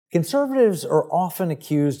Conservatives are often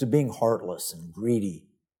accused of being heartless and greedy.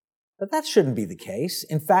 But that shouldn't be the case.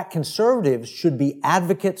 In fact, conservatives should be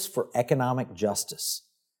advocates for economic justice.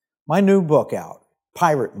 My new book out,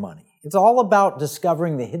 Pirate Money. It's all about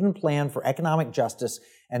discovering the hidden plan for economic justice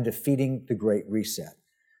and defeating the Great Reset.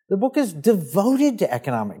 The book is devoted to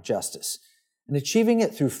economic justice and achieving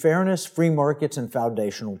it through fairness, free markets, and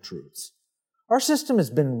foundational truths. Our system has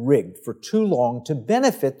been rigged for too long to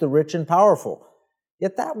benefit the rich and powerful.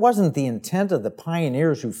 Yet that wasn't the intent of the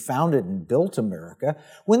pioneers who founded and built America.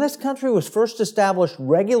 When this country was first established,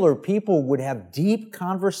 regular people would have deep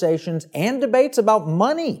conversations and debates about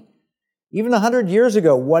money. Even 100 years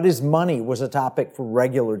ago, what is money was a topic for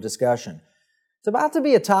regular discussion. It's about to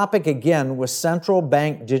be a topic again with central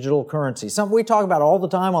bank digital currency, something we talk about all the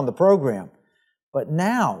time on the program. But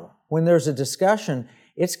now, when there's a discussion,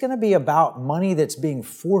 it's going to be about money that's being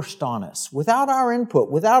forced on us, without our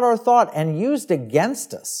input, without our thought, and used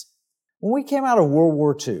against us. When we came out of World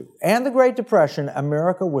War II and the Great Depression,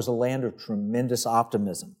 America was a land of tremendous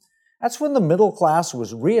optimism. That's when the middle class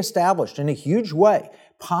was reestablished in a huge way.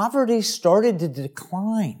 Poverty started to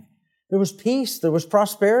decline. There was peace, there was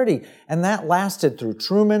prosperity, and that lasted through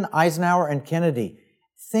Truman, Eisenhower, and Kennedy.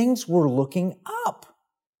 Things were looking up.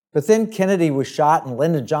 But then Kennedy was shot and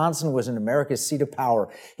Lyndon Johnson was in America's seat of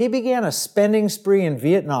power. He began a spending spree in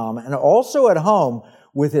Vietnam and also at home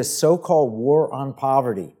with his so-called war on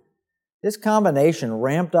poverty. This combination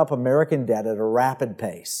ramped up American debt at a rapid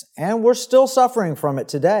pace, and we're still suffering from it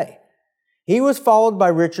today. He was followed by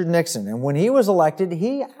Richard Nixon, and when he was elected,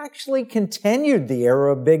 he actually continued the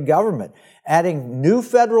era of big government, adding new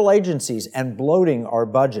federal agencies and bloating our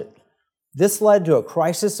budget. This led to a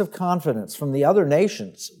crisis of confidence from the other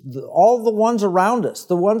nations, all the ones around us,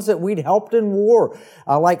 the ones that we'd helped in war,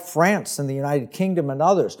 like France and the United Kingdom and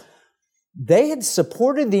others. They had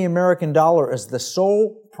supported the American dollar as the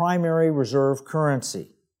sole primary reserve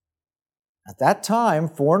currency. At that time,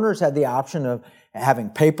 foreigners had the option of having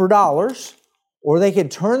paper dollars, or they could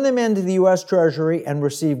turn them into the U.S. Treasury and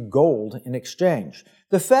receive gold in exchange.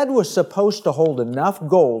 The Fed was supposed to hold enough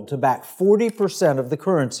gold to back 40% of the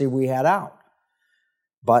currency we had out.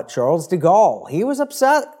 But Charles de Gaulle, he was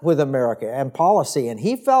upset with America and policy, and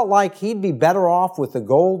he felt like he'd be better off with the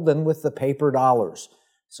gold than with the paper dollars.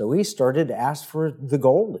 So he started to ask for the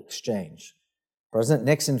gold exchange. President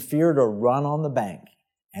Nixon feared a run on the bank.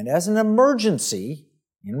 And as an emergency,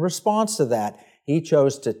 in response to that, he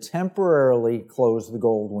chose to temporarily close the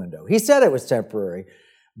gold window. He said it was temporary,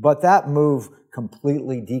 but that move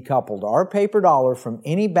completely decoupled our paper dollar from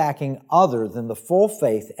any backing other than the full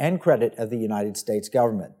faith and credit of the United States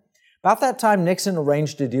government. About that time, Nixon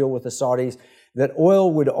arranged a deal with the Saudis that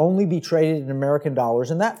oil would only be traded in American dollars,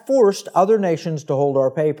 and that forced other nations to hold our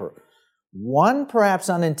paper. One perhaps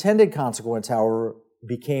unintended consequence, however,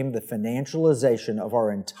 became the financialization of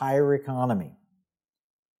our entire economy.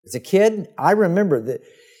 As a kid, I remember that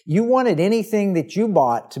you wanted anything that you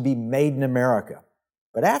bought to be made in America.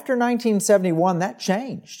 But after 1971, that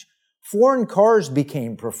changed. Foreign cars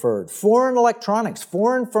became preferred, foreign electronics,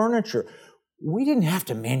 foreign furniture. We didn't have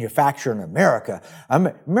to manufacture in America.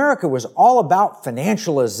 America was all about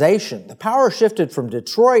financialization. The power shifted from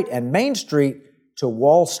Detroit and Main Street to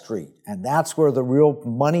Wall Street, and that's where the real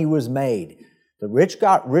money was made. The rich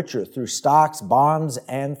got richer through stocks, bonds,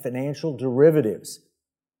 and financial derivatives.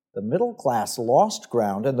 The middle class lost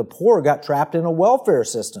ground, and the poor got trapped in a welfare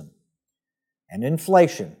system. And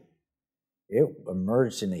inflation, it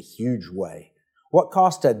emerged in a huge way. What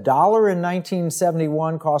cost $1 in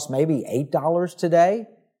 1971 costs maybe $8 today.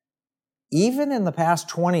 Even in the past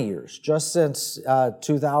 20 years, just since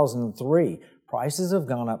 2003, prices have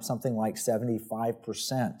gone up something like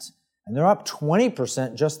 75%. And they're up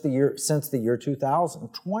 20% just since the year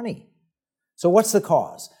 2020. So what's the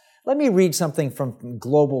cause? Let me read something from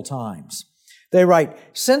Global Times. They write,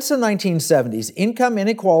 since the 1970s, income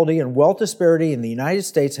inequality and wealth disparity in the United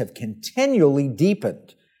States have continually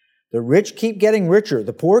deepened. The rich keep getting richer,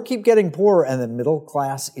 the poor keep getting poorer, and the middle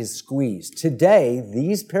class is squeezed. Today,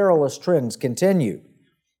 these perilous trends continue.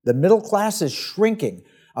 The middle class is shrinking.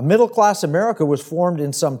 A middle-class America was formed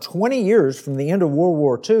in some 20 years from the end of World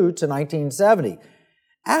War II to 1970.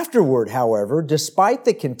 Afterward, however, despite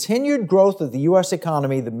the continued growth of the U.S.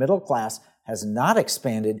 economy, the middle class has not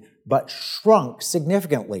expanded, but shrunk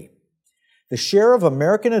significantly. The share of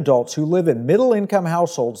American adults who live in middle-income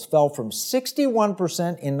households fell from 61%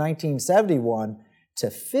 in 1971 to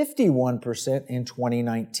 51% in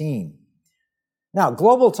 2019. Now,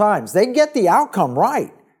 Global Times, they get the outcome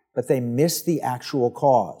right, but they miss the actual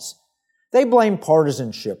cause. They blame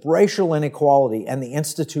partisanship, racial inequality, and the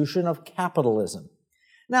institution of capitalism.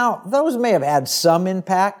 Now, those may have had some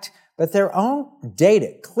impact, but their own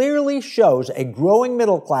data clearly shows a growing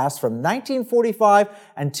middle class from 1945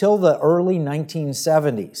 until the early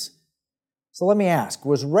 1970s. So let me ask,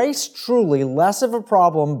 was race truly less of a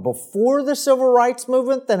problem before the civil rights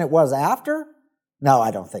movement than it was after? No,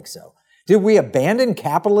 I don't think so. Did we abandon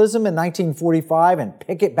capitalism in 1945 and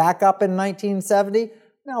pick it back up in 1970?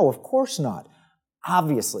 No, of course not.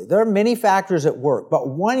 Obviously, there are many factors at work, but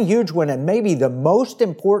one huge one, and maybe the most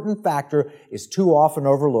important factor, is too often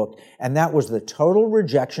overlooked, and that was the total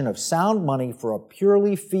rejection of sound money for a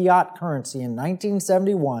purely fiat currency in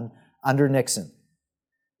 1971 under Nixon.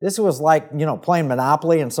 This was like, playing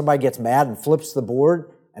Monopoly and somebody gets mad and flips the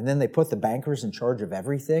board, and then they put the bankers in charge of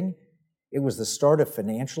everything. It was the start of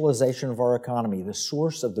financialization of our economy, the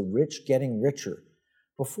source of the rich getting richer.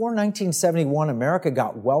 Before 1971, America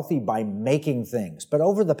got wealthy by making things. But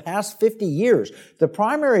over the past 50 years, the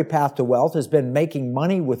primary path to wealth has been making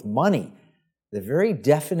money with money, the very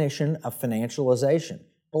definition of financialization.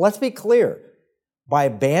 But let's be clear. By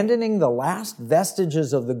abandoning the last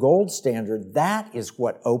vestiges of the gold standard, that is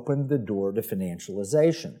what opened the door to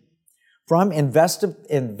financialization. From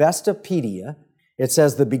Investopedia, it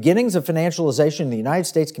says the beginnings of financialization in the United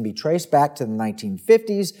States can be traced back to the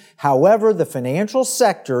 1950s. However, the financial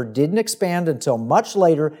sector didn't expand until much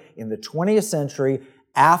later in the 20th century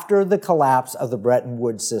after the collapse of the Bretton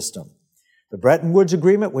Woods system. The Bretton Woods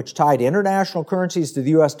Agreement, which tied international currencies to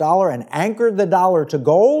the U.S. dollar and anchored the dollar to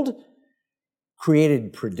gold,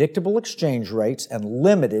 created predictable exchange rates and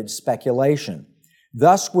limited speculation.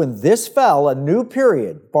 Thus, when this fell, a new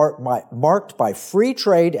period marked by free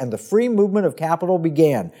trade and the free movement of capital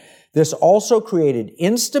began. This also created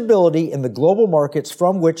instability in the global markets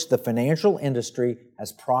from which the financial industry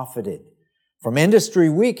has profited. From Industry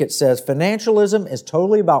Week, it says, financialism is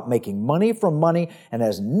totally about making money from money and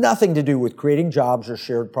has nothing to do with creating jobs or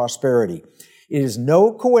shared prosperity. It is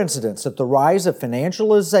no coincidence that the rise of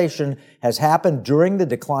financialization has happened during the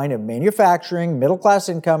decline of manufacturing, middle-class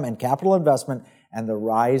income, and capital investment, and the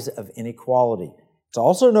rise of inequality. It's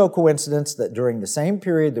also no coincidence that during the same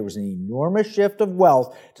period there was an enormous shift of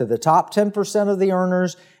wealth to the top 10% of the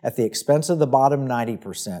earners at the expense of the bottom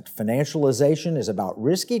 90%. Financialization is about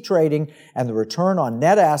risky trading and the return on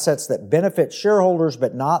net assets that benefit shareholders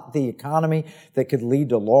but not the economy that could lead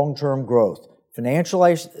to long-term growth.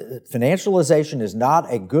 Financialization is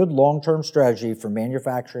not a good long-term strategy for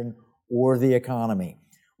manufacturing or the economy.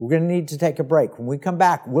 We're going to need to take a break. When we come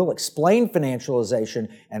back, we'll explain financialization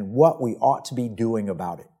and what we ought to be doing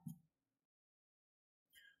about it.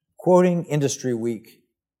 Quoting Industry Week,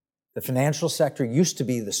 the financial sector used to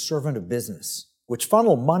be the servant of business, which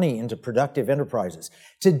funneled money into productive enterprises.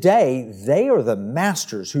 Today, they are the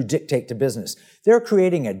masters who dictate to business. They're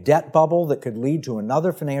creating a debt bubble that could lead to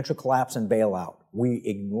another financial collapse and bailout. We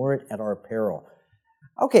ignore it at our peril.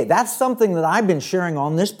 Okay, that's something that I've been sharing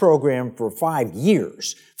on this program for 5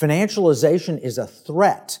 years. Financialization is a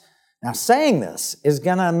threat. Now, saying this is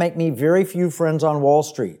going to make me very few friends on Wall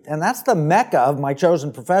Street, and that's the mecca of my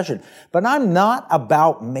chosen profession. But I'm not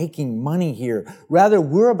about making money here. Rather,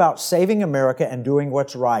 we're about saving America and doing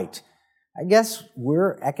what's right. I guess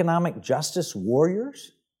we're economic justice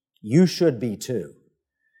warriors. You should be too.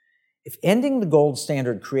 If ending the gold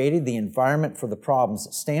standard created the environment for the problems,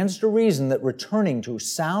 it stands to reason that returning to a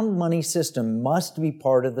sound money system must be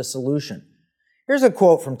part of the solution. Here's a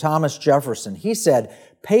quote from Thomas Jefferson. He said,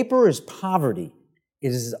 "Paper is poverty. It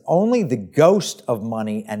is only the ghost of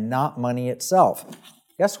money and not money itself."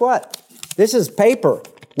 Guess what? This is paper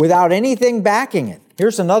without anything backing it.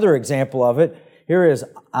 Here's another example of it. Here is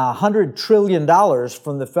 $100 trillion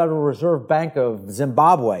from the Federal Reserve Bank of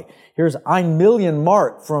Zimbabwe. Here's 1 million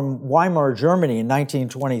Mark from Weimar, Germany in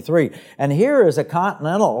 1923. And here is a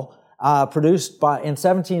Continental produced in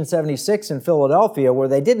 1776 in Philadelphia where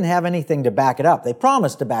they didn't have anything to back it up. They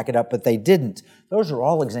promised to back it up, but they didn't. Those are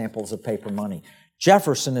all examples of paper money.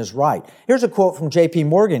 Jefferson is right. Here's a quote from J.P.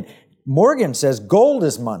 Morgan. Morgan says, "Gold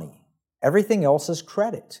is money. Everything else is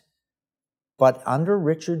credit." But under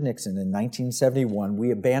Richard Nixon in 1971,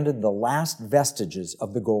 we abandoned the last vestiges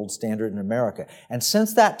of the gold standard in America. And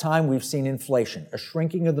since that time, we've seen inflation, a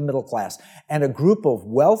shrinking of the middle class, and a group of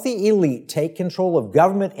wealthy elite take control of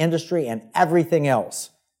government, industry, and everything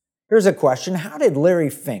else. Here's a question. How did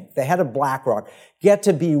Larry Fink, the head of BlackRock, get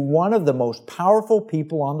to be one of the most powerful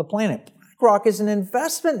people on the planet? BlackRock is an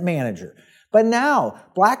investment manager. But now,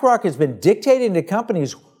 BlackRock has been dictating to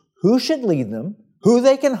companies who should lead them, who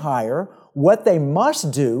they can hire, what they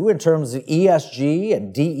must do in terms of ESG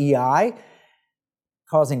and DEI,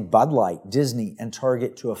 causing Bud Light, Disney, and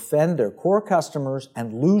Target to offend their core customers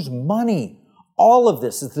and lose money, All of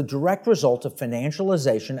this is the direct result of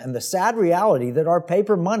financialization and the sad reality that our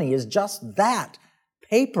paper money is just that,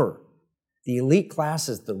 paper. The elite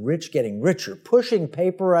classes, the rich getting richer, pushing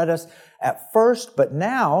paper at us at first, but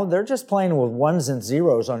now they're just playing with ones and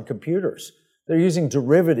zeros on computers. They're using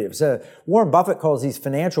derivatives. Warren Buffett calls these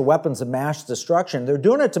financial weapons of mass destruction. They're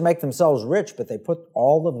doing it to make themselves rich, but they put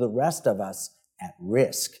all of the rest of us at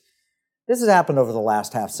risk. This has happened over the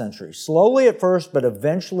last half century, slowly at first, but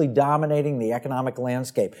eventually dominating the economic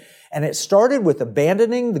landscape. And it started with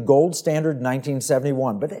abandoning the gold standard in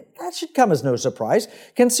 1971, but that should come as no surprise.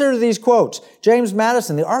 Consider these quotes. James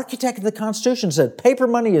Madison, the architect of the Constitution, said, "Paper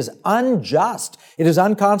money is unjust. It is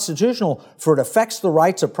unconstitutional, for it affects the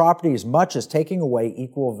rights of property as much as taking away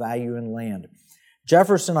equal value in land."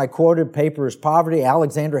 Jefferson, I quoted, "Paper is poverty."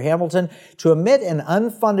 Alexander Hamilton, "To emit an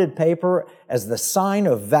unfunded paper as the sign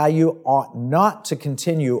of value ought not to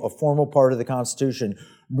continue a formal part of the Constitution,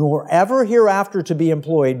 nor ever hereafter to be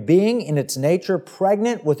employed, being in its nature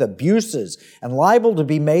pregnant with abuses and liable to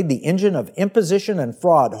be made the engine of imposition and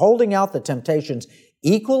fraud, holding out the temptations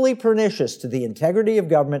equally pernicious to the integrity of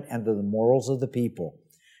government and to the morals of the people."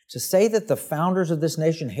 To say that the founders of this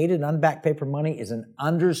nation hated unbacked paper money is an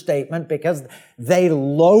understatement, because they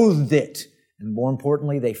loathed it. And more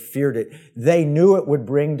importantly, they feared it. They knew it would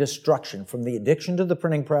bring destruction from the addiction to the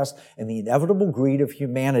printing press and the inevitable greed of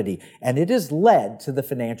humanity. And it has led to the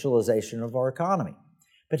financialization of our economy.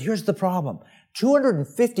 But here's the problem.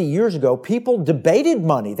 250 years ago, people debated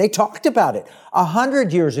money. They talked about it.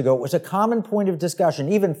 100 years ago, it was a common point of discussion.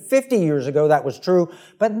 Even 50 years ago, that was true,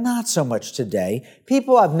 but not so much today.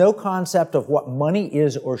 People have no concept of what money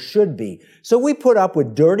is or should be. So we put up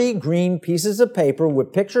with dirty green pieces of paper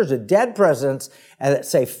with pictures of dead presidents that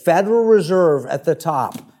say Federal Reserve at the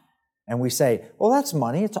top. And we say, well, that's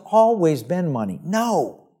money. It's always been money.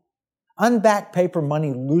 No. Unbacked paper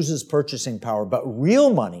money loses purchasing power, but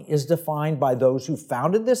real money is defined by those who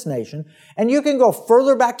founded this nation. And you can go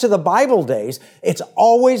further back to the Bible days. It's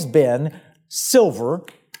always been silver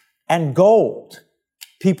and gold.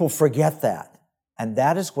 People forget that. And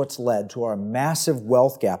that is what's led to our massive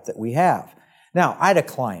wealth gap that we have. Now, I had a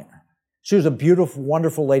client. She was a beautiful,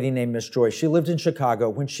 wonderful lady named Miss Joy. She lived in Chicago.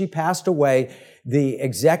 When she passed away, the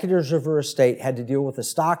executors of her estate had to deal with the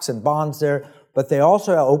stocks and bonds there, but they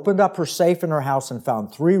also opened up her safe in her house and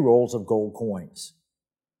found 3 rolls of gold coins.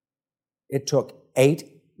 It took 8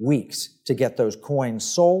 weeks to get those coins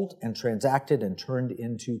sold and transacted and turned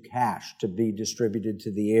into cash to be distributed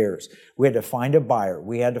to the heirs. We had to find a buyer.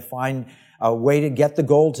 We had to find a way to get the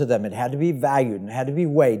gold to them. It had to be valued and it had to be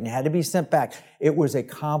weighed and it had to be sent back. It was a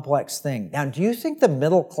complex thing. Now, do you think the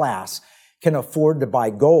middle class can afford to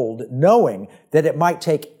buy gold knowing that it might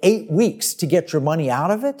take 8 weeks to get your money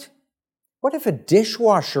out of it? What if a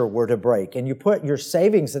dishwasher were to break and you put your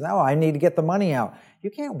savings in, I need to get the money out? You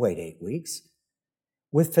can't wait 8 weeks.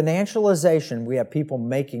 With financialization, we have people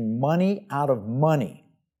making money out of money,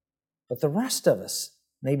 but the rest of us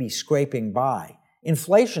may be scraping by.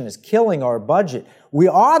 Inflation is killing our budget. We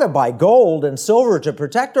ought to buy gold and silver to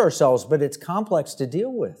protect ourselves, but it's complex to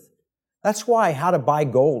deal with. That's why how to buy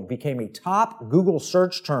gold became a top Google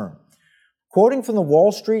search term. Quoting from the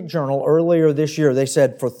Wall Street Journal earlier this year, they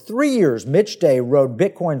said, for 3 years, Mitch Day rode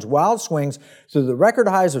Bitcoin's wild swings through the record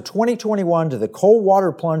highs of 2021 to the cold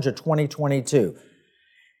water plunge of 2022.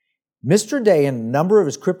 Mr. Day and a number of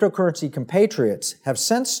his cryptocurrency compatriots have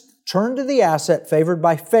since turned to the asset favored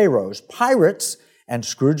by pharaohs, pirates, and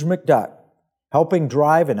Scrooge McDuck, helping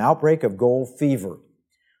drive an outbreak of gold fever.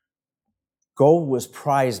 Gold was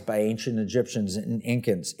prized by ancient Egyptians and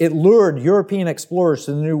Incans. It lured European explorers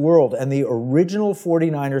to the New World and the original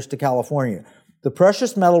 49ers to California. The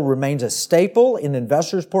precious metal remains a staple in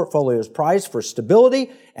investors' portfolios, prized for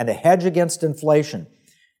stability and a hedge against inflation.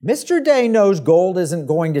 Mr. Day knows gold isn't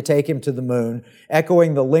going to take him to the moon,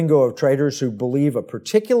 echoing the lingo of traders who believe a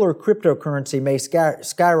particular cryptocurrency may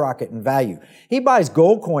skyrocket in value. He buys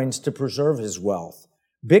gold coins to preserve his wealth.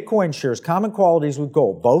 Bitcoin shares common qualities with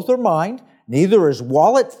gold. Both are mined. Neither is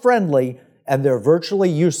wallet-friendly, and they're virtually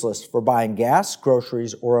useless for buying gas,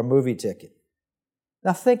 groceries, or a movie ticket.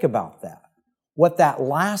 Now think about that. What that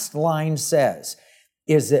last line says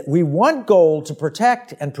is that we want gold to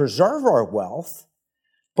protect and preserve our wealth,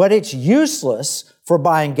 but it's useless for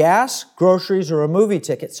buying gas, groceries, or a movie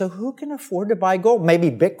ticket. So who can afford to buy gold? Maybe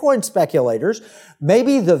Bitcoin speculators,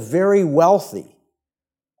 maybe the very wealthy.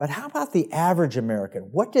 But how about the average American?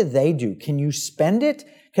 What do they do? Can you spend it?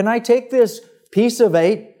 Can I take this piece of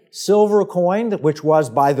 8 silver coin, which was,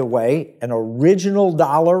 by the way, an original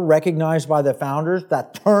dollar recognized by the founders?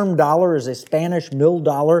 That term dollar is a Spanish mil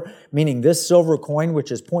dollar, meaning this silver coin,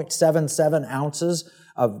 which is 0.77 ounces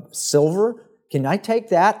of silver. Can I take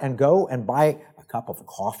that and go and buy a cup of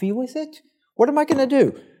coffee with it? What am I going to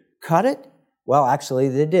do? Cut it? Well, actually,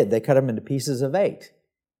 they did. They cut them into pieces of 8.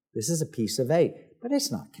 This is a piece of 8, but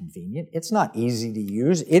it's not convenient. It's not easy to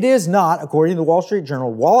use. It is not, according to the Wall Street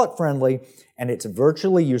Journal, wallet-friendly, and it's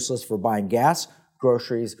virtually useless for buying gas,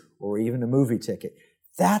 groceries, or even a movie ticket.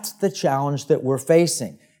 That's the challenge that we're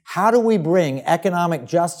facing. How do we bring economic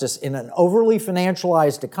justice in an overly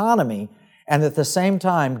financialized economy and at the same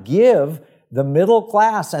time give the middle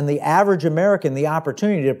class and the average American the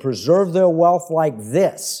opportunity to preserve their wealth like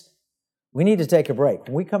this? We need to take a break.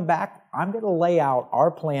 When we come back, I'm going to lay out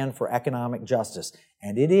our plan for economic justice,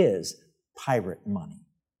 and it is pirate money.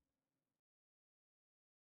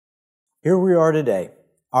 Here we are today.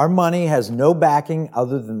 Our money has no backing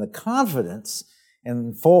other than the confidence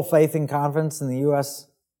and full faith and confidence in the U.S.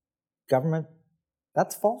 government.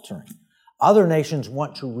 That's faltering. Other nations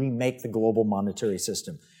want to remake the global monetary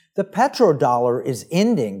system. The petrodollar is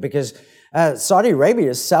ending because Saudi Arabia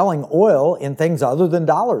is selling oil in things other than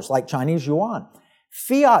dollars, like Chinese yuan.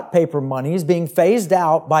 Fiat paper money is being phased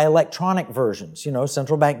out by electronic versions,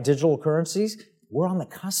 central bank digital currencies. We're on the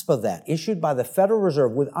cusp of that, issued by the Federal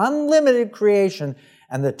Reserve with unlimited creation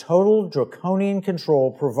and the total draconian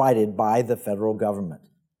control provided by the federal government.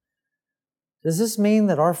 Does this mean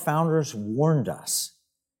that our founders warned us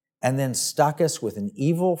and then stuck us with an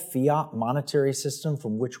evil fiat monetary system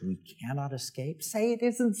from which we cannot escape? Say it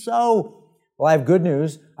isn't so. Well, I have good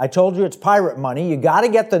news. I told you it's pirate money. You got to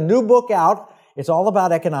get the new book out. It's all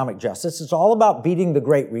about economic justice. It's all about beating the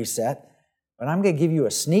Great Reset. But I'm going to give you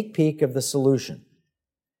a sneak peek of the solution.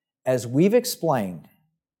 As we've explained,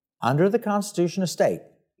 under the Constitution, a state,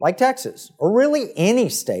 like Texas, or really any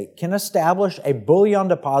state, can establish a bullion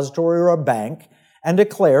depository or a bank and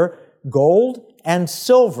declare gold and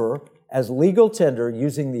silver as legal tender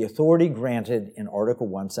using the authority granted in Article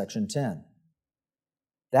 1, Section 10.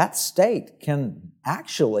 That state can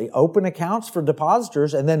actually open accounts for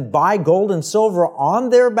depositors and then buy gold and silver on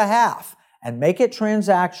their behalf and make it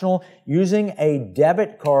transactional using a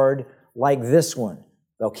debit card like this one.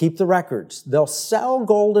 They'll keep the records. They'll sell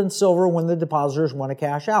gold and silver when the depositors want to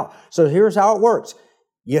cash out. So here's how it works.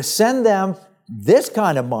 You send them this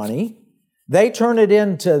kind of money. They turn it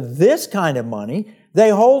into this kind of money. They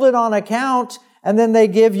hold it on account, and then they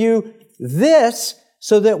give you this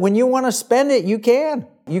so that when you want to spend it, you can.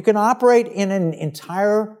 You can operate in an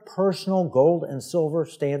entire personal gold and silver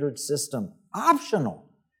standard system. Optional.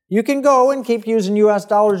 You can go and keep using U.S.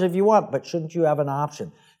 dollars if you want, but shouldn't you have an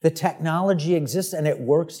option? The technology exists and it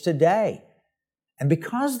works today. And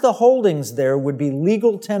because the holdings there would be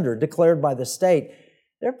legal tender declared by the state,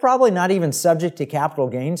 they're probably not even subject to capital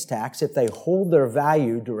gains tax if they hold their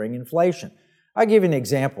value during inflation. I'll give you an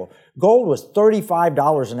example. Gold was $35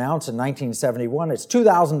 an ounce in 1971. It's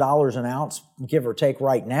 $2,000 an ounce, give or take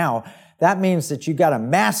right now. That means that you got a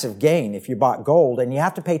massive gain if you bought gold and you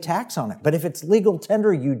have to pay tax on it. But if it's legal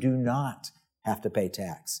tender, you do not have to pay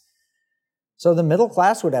tax. So the middle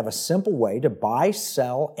class would have a simple way to buy,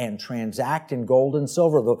 sell, and transact in gold and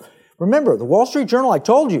silver. Remember, the Wall Street Journal, I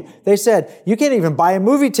told you, they said you can't even buy a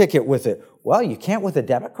movie ticket with it. Well, you can't with a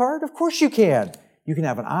debit card? Of course you can. You can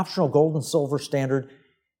have an optional gold and silver standard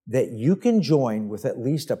that you can join with at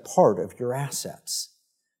least a part of your assets.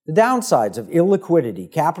 The downsides of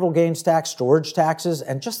illiquidity, capital gains tax, storage taxes,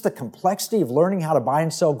 and just the complexity of learning how to buy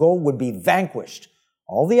and sell gold would be vanquished.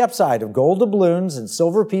 All the upside of gold doubloons and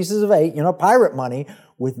silver pieces of 8, pirate money,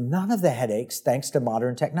 with none of the headaches thanks to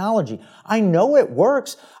modern technology. I know it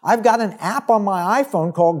works. I've got an app on my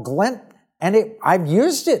iPhone called Glint, and I've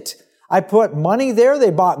used it. I put money there,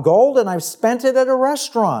 they bought gold, and I've spent it at a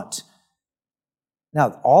restaurant.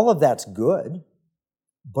 Now, all of that's good,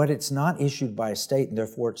 but it's not issued by a state, and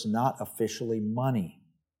therefore it's not officially money.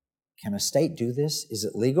 Can a state do this? Is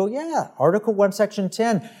it legal? Yeah. Article 1, Section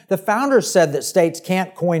 10. The founders said that states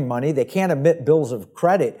can't coin money, they can't emit bills of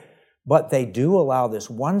credit, but they do allow this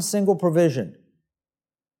one single provision.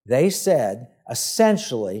 They said,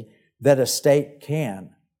 essentially, that a state can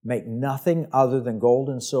make nothing other than gold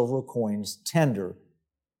and silver coins tender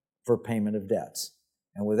for payment of debts.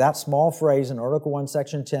 And with that small phrase in Article 1,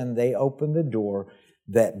 Section 10, they opened the door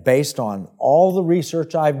that based on all the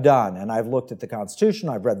research I've done, and I've looked at the Constitution,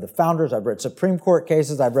 I've read the founders, I've read Supreme Court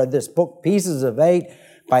cases, I've read this book, Pieces of 8,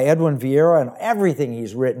 by Edwin Vieira, and everything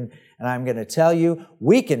he's written, and I'm going to tell you,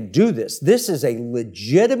 we can do this. This is a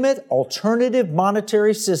legitimate alternative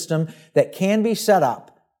monetary system that can be set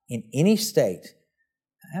up in any state.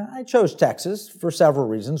 And I chose Texas for several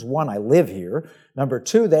reasons. One, I live here. Number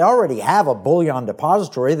two, they already have a bullion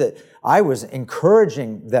depository that I was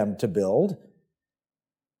encouraging them to build.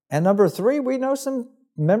 And number three, we know some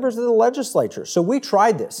members of the legislature. So we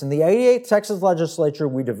tried this. In the 88th Texas legislature,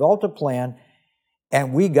 we developed a plan,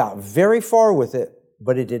 and we got very far with it,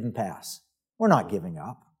 but it didn't pass. We're not giving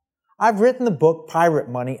up. I've written the book Pirate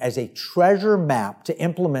Money as a treasure map to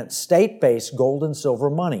implement state-based gold and silver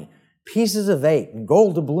money, pieces of 8 and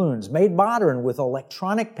gold doubloons made modern with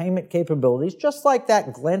electronic payment capabilities, just like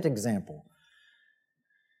that Glint example.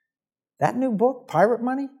 That new book, Pirate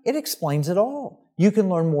Money, it explains it all. You can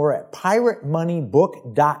learn more at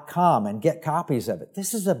piratemoneybook.com and get copies of it.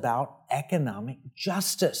 This is about economic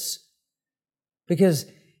justice. Because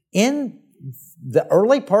in the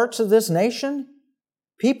early parts of this nation,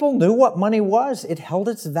 people knew what money was. It held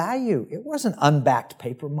its value. It wasn't unbacked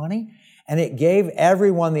paper money. And it gave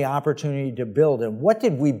everyone the opportunity to build. And what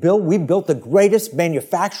did we build? We built the greatest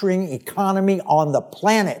manufacturing economy on the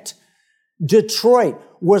planet. Detroit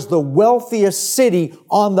was the wealthiest city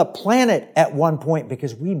on the planet at one point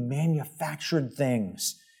because we manufactured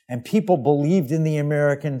things and people believed in the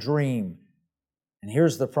American dream. And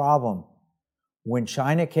here's the problem. When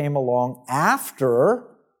China came along after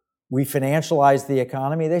we financialized the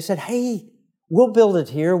economy, they said, hey, we'll build it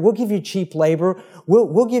here. We'll give you cheap labor.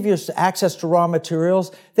 We'll give you access to raw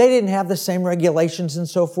materials. They didn't have the same regulations and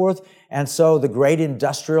so forth. And so the great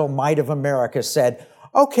industrial might of America said,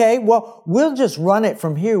 okay, well, we'll just run it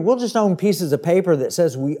from here. We'll just own pieces of paper that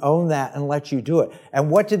says we own that and let you do it. And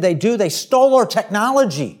what did they do? They stole our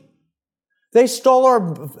technology. They stole our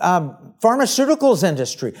pharmaceuticals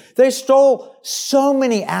industry. They stole so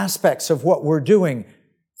many aspects of what we're doing.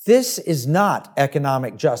 This is not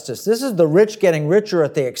economic justice. This is the rich getting richer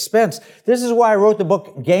at the expense. This is why I wrote the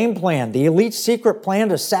book Game Plan, the elite secret plan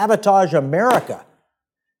to sabotage America.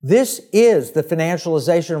 This is the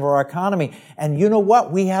financialization of our economy. And you know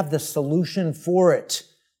what? We have the solution for it.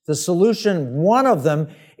 The solution, one of them,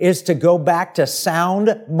 is to go back to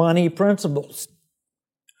sound money principles.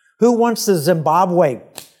 Who wants the Zimbabwe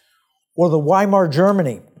or the Weimar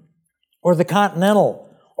Germany or the Continental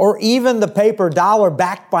or even the paper dollar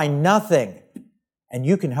backed by nothing? And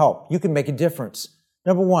you can help. You can make a difference.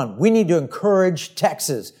 Number one, we need to encourage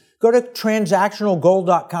Texas. Go to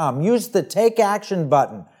transactionalgold.com. Use the Take Action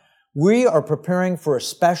button. We are preparing for a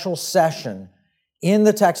special session in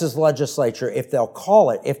the Texas legislature, if they'll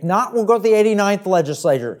call it. If not, we'll go to the 89th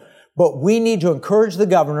legislature. But we need to encourage the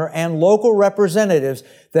governor and local representatives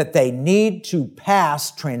that they need to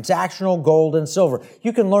pass transactional gold and silver.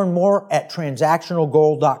 You can learn more at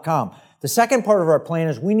transactionalgold.com. The second part of our plan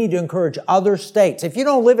is we need to encourage other states. If you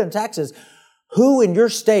don't live in Texas, who in your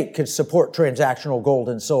state could support transactional gold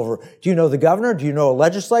and silver? Do you know the governor? Do you know a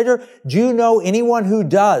legislator? Do you know anyone who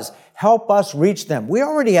does? Help us reach them. We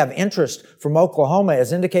already have interest from Oklahoma,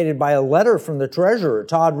 as indicated by a letter from the treasurer,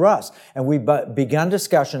 Todd Russ, and we've begun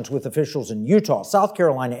discussions with officials in Utah, South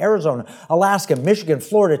Carolina, Arizona, Alaska, Michigan,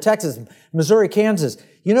 Florida, Texas, Missouri, Kansas.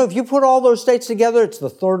 You know, if you put all those states together, it's the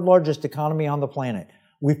third largest economy on the planet.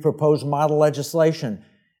 We've proposed model legislation,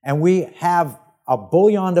 and we have a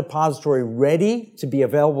bullion depository ready to be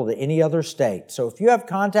available to any other state. So if you have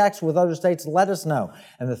contacts with other states, let us know.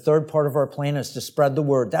 And the third part of our plan is to spread the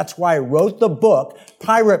word. That's why I wrote the book,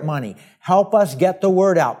 Pirate Money. Help us get the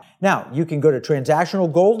word out. Now, you can go to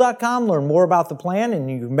transactionalgold.com, learn more about the plan,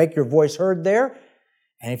 and you can make your voice heard there.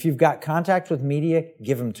 And if you've got contacts with media,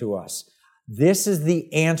 give them to us. This is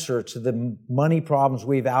the answer to the money problems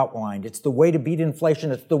we've outlined. It's the way to beat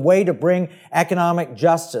inflation. It's the way to bring economic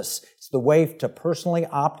justice. It's the way to personally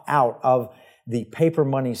opt out of the paper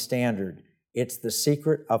money standard. It's the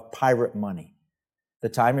secret of pirate money. The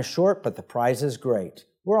time is short, but the prize is great.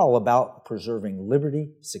 We're all about preserving liberty,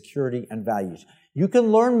 security, and values. You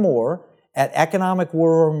can learn more at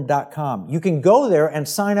economicwarroom.com. You can go there and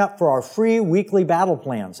sign up for our free weekly battle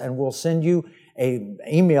plans, and we'll send you an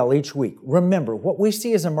email each week. Remember, what we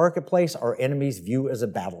see as a marketplace, our enemies view as a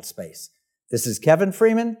battle space. This is Kevin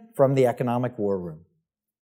Freeman from the Economic War Room.